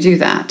help you do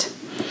that.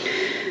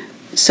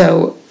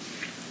 So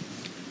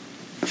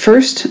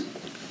first,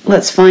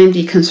 let's find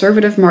the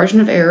conservative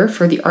margin of error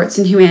for the arts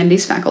and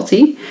humanities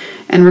faculty,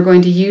 and we're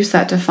going to use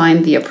that to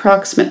find the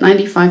approximate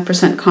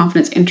 95%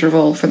 confidence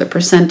interval for the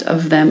percent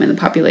of them in the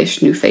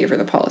population who favor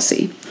the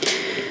policy.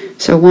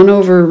 So 1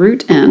 over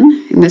root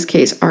n, in this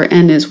case our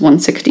n is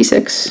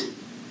 166,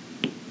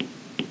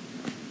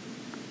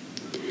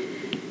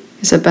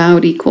 is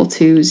about equal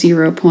to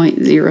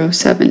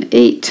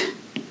 0.078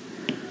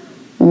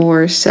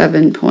 or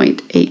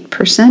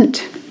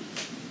 7.8%.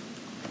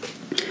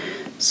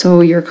 So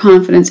your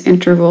confidence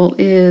interval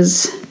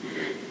is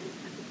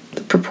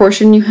the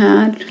proportion you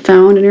had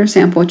found in your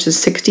sample, which is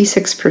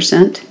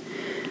 66%,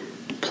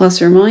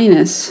 plus or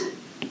minus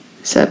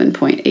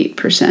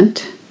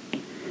 7.8%,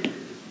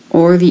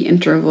 or the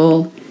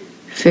interval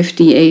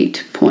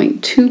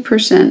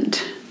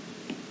 58.2%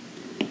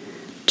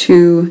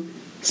 to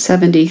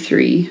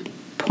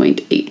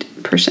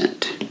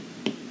 73.8%.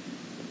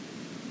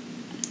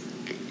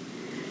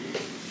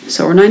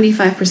 So we're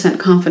 95%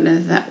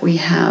 confident that we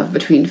have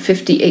between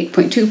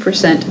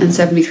 58.2% and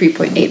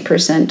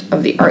 73.8%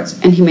 of the arts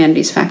and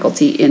humanities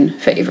faculty in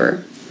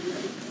favor.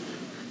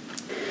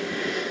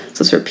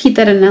 So let's repeat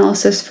that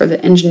analysis for the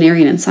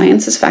engineering and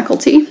sciences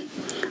faculty.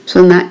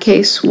 So in that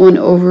case, 1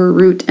 over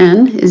root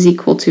n is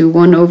equal to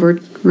 1 over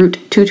root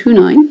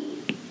 229,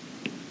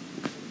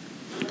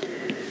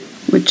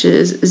 which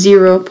is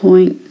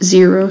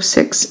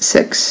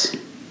 0.066,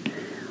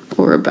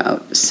 or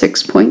about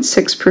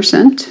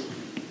 6.6%.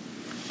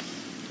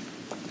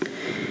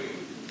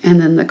 And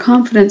then the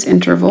confidence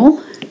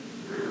interval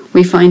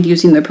we find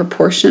using the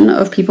proportion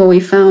of people we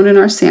found in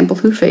our sample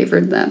who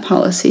favored that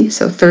policy,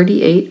 so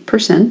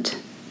 38%,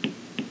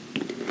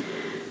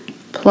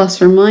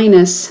 plus or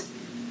minus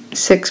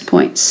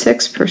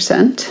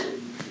 6.6%,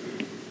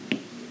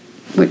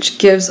 which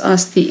gives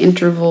us the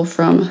interval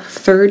from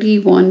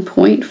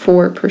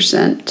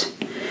 31.4%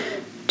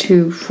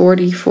 to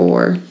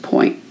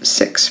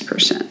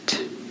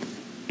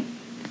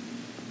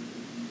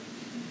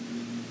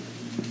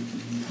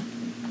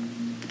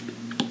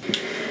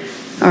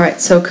 44.6%. All right,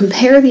 so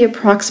compare the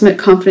approximate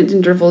confidence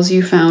intervals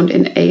you found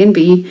in A and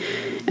B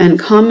and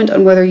comment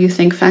on whether you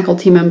think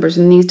faculty members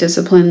in these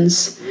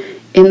disciplines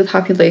in the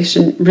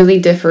population really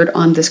differed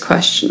on this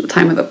question at the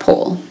time of the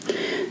poll.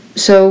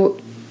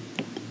 So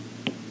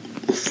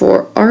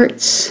for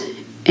arts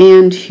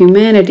and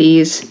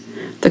humanities,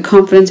 the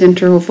confidence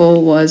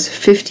interval was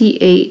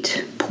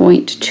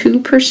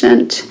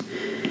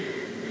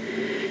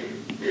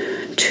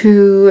 58.2%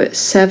 to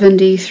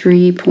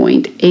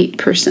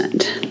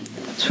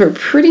 73.8%. So we're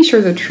pretty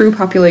sure the true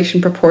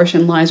population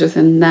proportion lies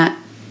within that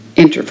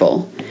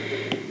interval.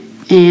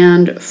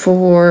 And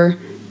for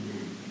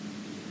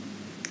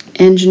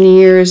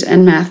engineers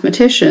and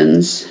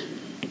mathematicians,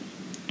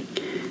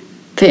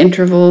 the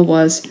interval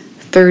was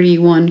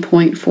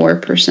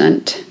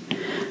 31.4%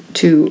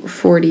 to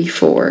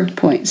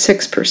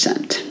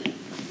 44.6%.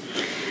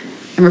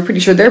 And we're pretty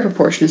sure their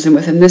proportion is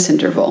within this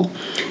interval.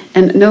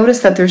 And notice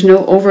that there's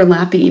no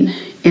overlapping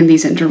in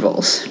these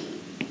intervals,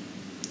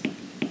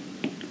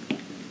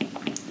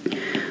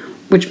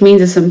 which means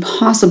it's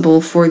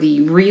impossible for the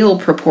real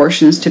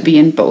proportions to be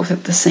in both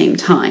at the same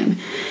time.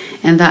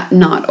 And that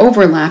not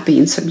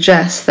overlapping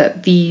suggests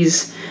that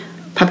these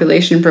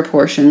population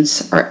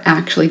proportions are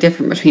actually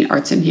different between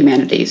arts and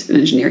humanities and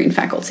engineering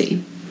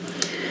faculty.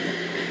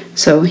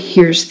 So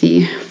here's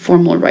the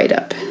formal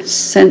write-up.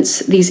 Since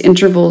these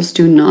intervals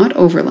do not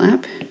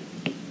overlap,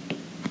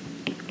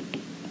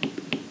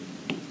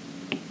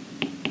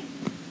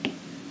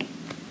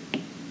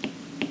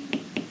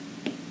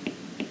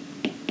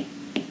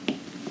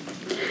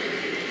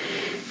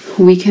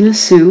 we can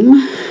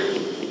assume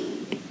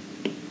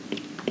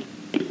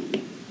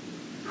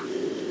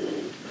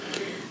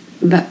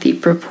that the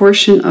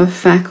proportion of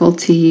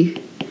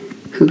faculty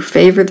who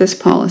favor this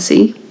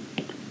policy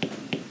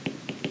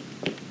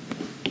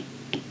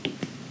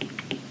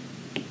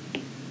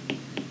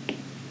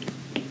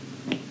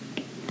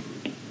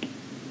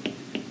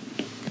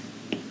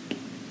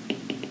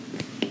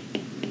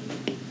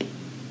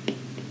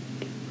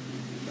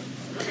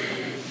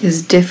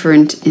is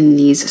different in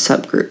these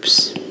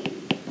subgroups.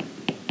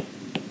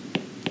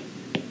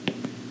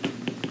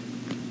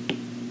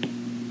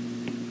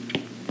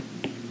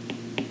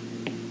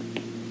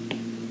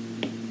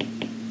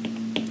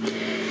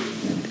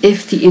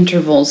 If the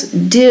intervals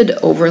did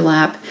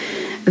overlap,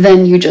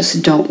 then you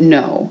just don't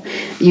know.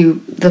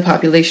 The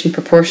population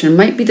proportion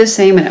might be the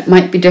same and it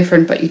might be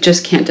different, but you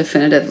just can't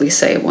definitively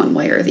say one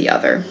way or the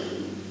other.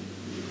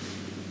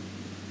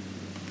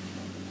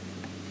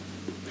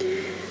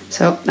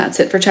 So that's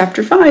it for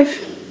Chapter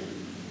 5.